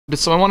Does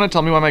someone want to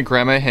tell me why my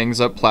grandma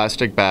hangs up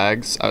plastic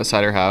bags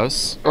outside her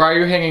house? Or are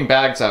you hanging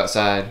bags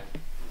outside?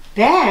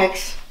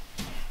 Bags?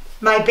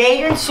 My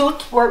bathing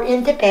suits were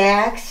in the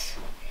bags,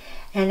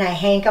 and I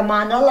hang them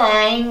on the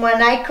line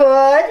when I could,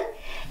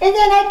 and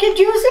then I could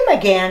use them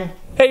again.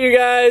 Hey, you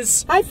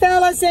guys. Hi,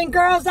 fellas and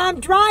girls, I'm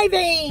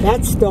driving.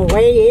 That's the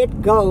way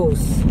it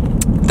goes.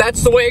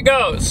 That's the way it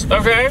goes,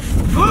 okay?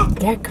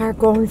 That car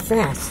going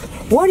fast.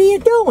 What are you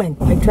doing?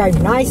 I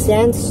drive nice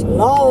and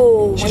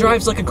slow. She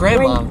drives like a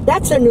grandma.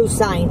 That's a new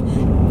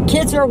sign.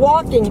 Kids are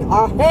walking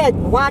ahead.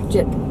 Watch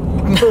it.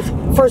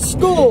 For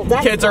school.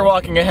 Kids are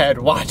walking ahead.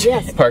 Watch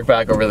it. Park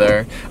back over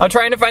there. I'm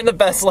trying to find the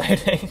best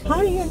lighting.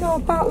 How do you know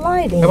about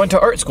lighting? I went to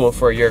art school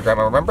for a year,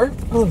 Grandma, remember?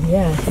 Oh,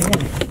 yeah.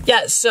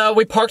 Yeah, so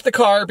we parked the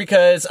car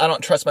because I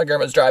don't trust my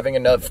grandma's driving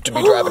enough to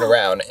be driving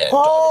around.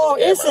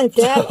 And isn't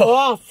that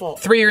awful?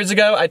 3 years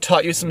ago, I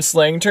taught you some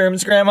slang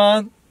terms,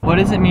 Grandma. What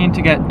does it mean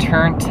to get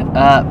turned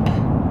up?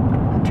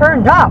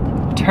 Turned up?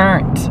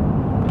 Turned.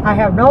 I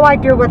have no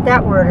idea what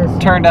that word is.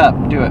 Turned up,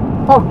 do it.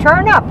 Oh,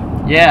 turn up?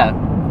 Yeah.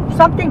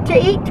 Something to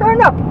eat,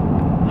 turn up.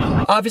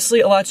 Obviously,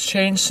 a lot's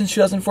changed since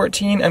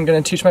 2014. I'm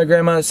gonna teach my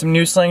grandma some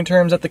new slang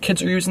terms that the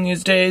kids are using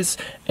these days.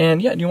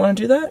 And yeah, do you wanna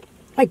do that?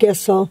 I guess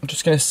so. I'm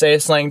just gonna say a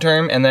slang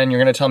term and then you're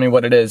gonna tell me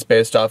what it is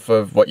based off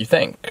of what you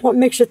think. What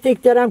makes you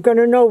think that I'm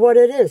gonna know what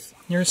it is?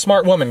 You're a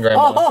smart woman,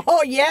 Grandma.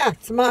 Oh yeah,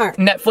 smart.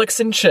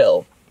 Netflix and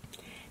chill.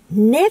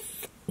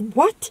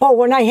 What? Oh,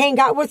 when I hang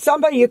out with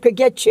somebody, you could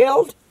get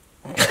chilled?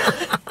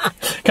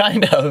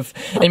 Kind of.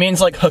 It means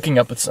like hooking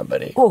up with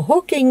somebody. Oh,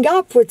 hooking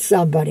up with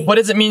somebody. What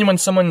does it mean when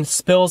someone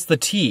spills the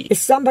tea?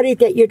 It's somebody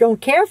that you don't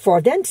care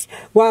for. Then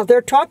while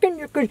they're talking,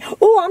 you could,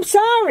 oh, I'm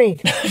sorry.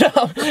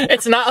 No,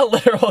 it's not a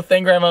literal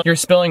thing, Grandma. You're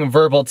spilling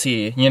verbal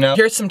tea, you know?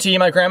 Here's some tea.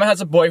 My grandma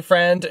has a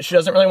boyfriend. She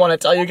doesn't really want to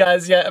tell you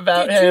guys yet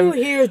about him. Did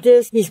you hear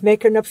this? He's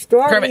making up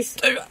stories.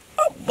 Grandma,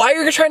 why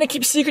are you trying to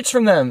keep secrets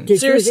from them?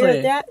 Seriously. Did you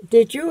hear that?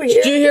 Did you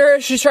hear? Did you hear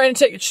her? She's trying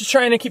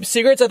to keep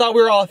secrets. I thought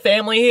we were all a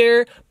family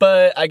here,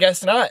 but I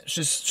guess not.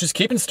 She's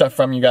keeping stuff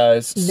from you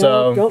guys. No,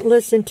 so don't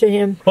listen to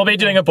him. We'll be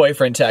doing a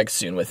boyfriend tag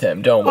soon with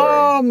him. Don't worry.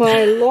 Oh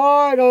my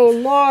Lord, oh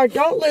Lord,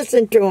 don't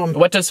listen to him.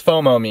 What does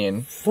FOMO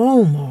mean?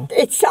 FOMO.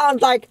 It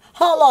sounds like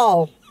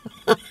hello.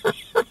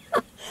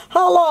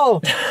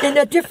 Hello, in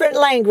a different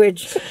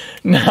language.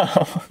 No.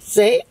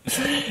 See?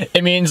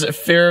 It means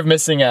fear of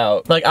missing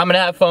out. Like, I'm gonna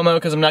have FOMO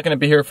because I'm not gonna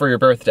be here for your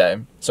birthday.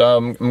 So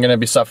I'm gonna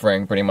be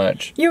suffering, pretty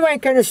much. You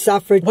ain't gonna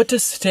suffer. What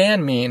does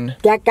Stan mean?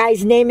 That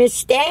guy's name is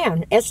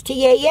Stan.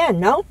 S-T-A-N,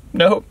 no?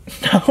 Nope.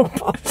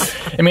 Nope.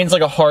 It means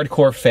like a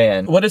hardcore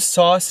fan. What does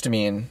sauced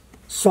mean?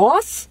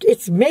 Sauce?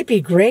 It's maybe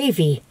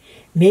gravy.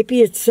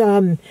 Maybe it's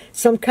some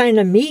kind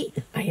of meat.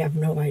 I have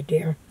no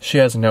idea. She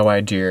has no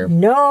idea.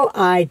 No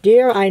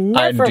idea. I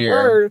never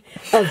heard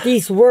of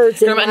these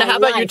words in my life. How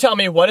about you tell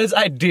me, what does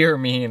idea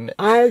mean?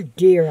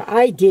 Idea.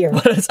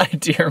 What does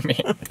idea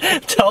mean?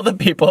 Tell the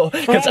people,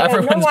 because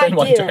everyone's been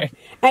wondering.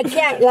 I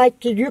can't,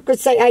 like, you could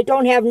say, I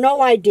don't have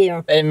no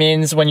idea. It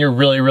means when you're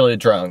really, really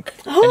drunk.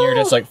 And you're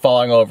just, like,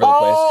 falling over the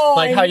place.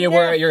 Like how you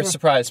were at your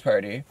surprise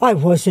party. I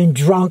wasn't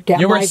drunk at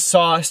You were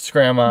sauced,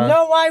 Grandma.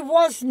 No, I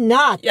was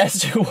not.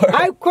 Yes, you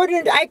were. I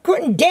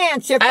couldn't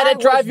dance if I had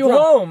to drive you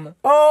home.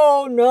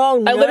 Oh,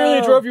 no. I literally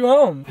drove you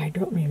home. I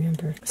don't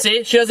remember.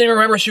 See? She doesn't even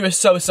remember she was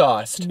so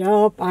sauced.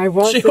 Nope, I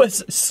wasn't. She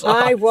was sauced.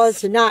 I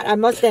was not. I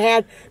must have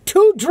had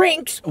 2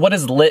 drinks. What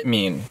does lit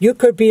mean? You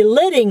could be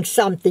litting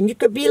something. You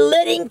could be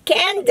litting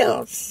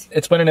candles.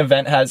 It's when an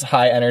event has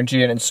high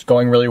energy and it's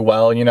going really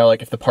well, you know,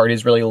 like if the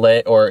party's really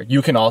lit, or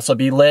you can also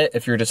be lit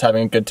if you're just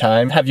having a good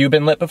time. Have you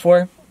been lit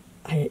before?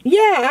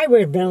 Yeah, I would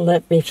have been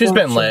lit before. She's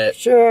been lit.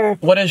 Sure.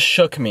 What does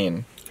shook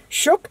mean?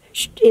 Shook?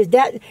 Is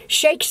that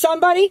shake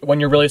somebody? When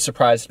you're really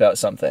surprised about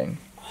something.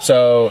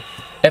 So,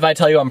 if I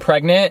tell you I'm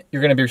pregnant,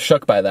 you're gonna be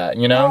shook by that,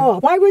 you know? Oh,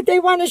 why would they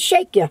want to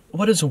shake you?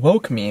 What does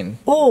woke mean?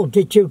 Oh,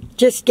 did you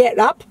just get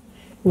up?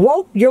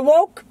 Woke? You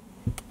woke?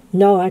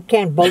 No, I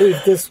can't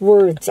believe this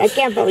words. I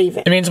can't believe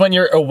it. It means when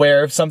you're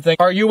aware of something.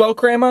 Are you woke,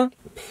 Grandma?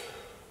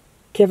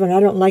 Kevin,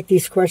 I don't like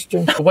these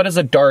questions. What is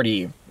a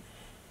darty?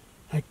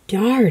 A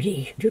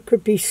darty? You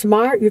could be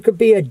smart. You could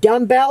be a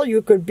dumbbell.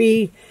 You could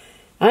be...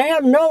 I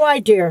have no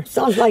idea.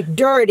 Sounds like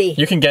dirty.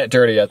 You can get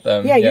dirty at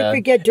them. Yeah, you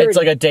could get dirty. It's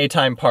like a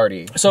daytime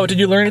party. So, did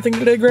you learn anything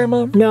today,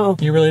 Grandma? No.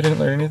 You really didn't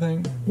learn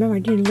anything? No, I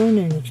didn't learn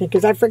anything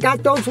because I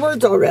forgot those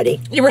words already.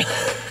 You were...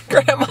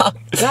 Grandma.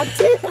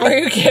 That's it. Are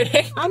you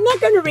kidding? I'm not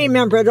going to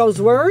remember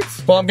those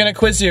words. Well, I'm going to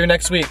quiz you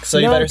next week, so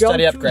you better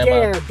study up,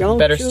 Grandma. Don't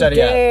better you study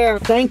dare.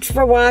 up. Thanks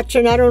for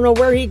watching. I don't know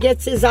where he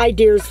gets his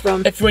ideas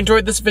from. If you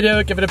enjoyed this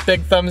video, give it a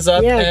big thumbs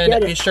up,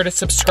 and be sure to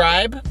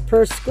subscribe.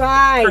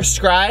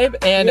 Subscribe,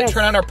 and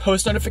turn on our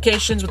post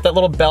notifications with that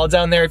little bell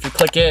down there. If you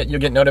click it, you'll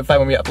get notified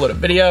when we upload a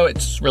video.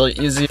 It's really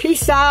easy.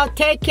 Peace out.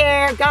 Take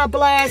care. God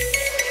bless.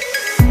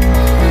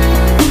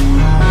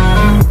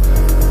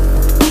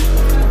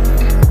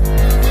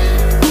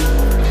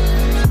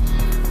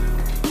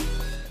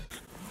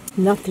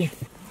 Nothing.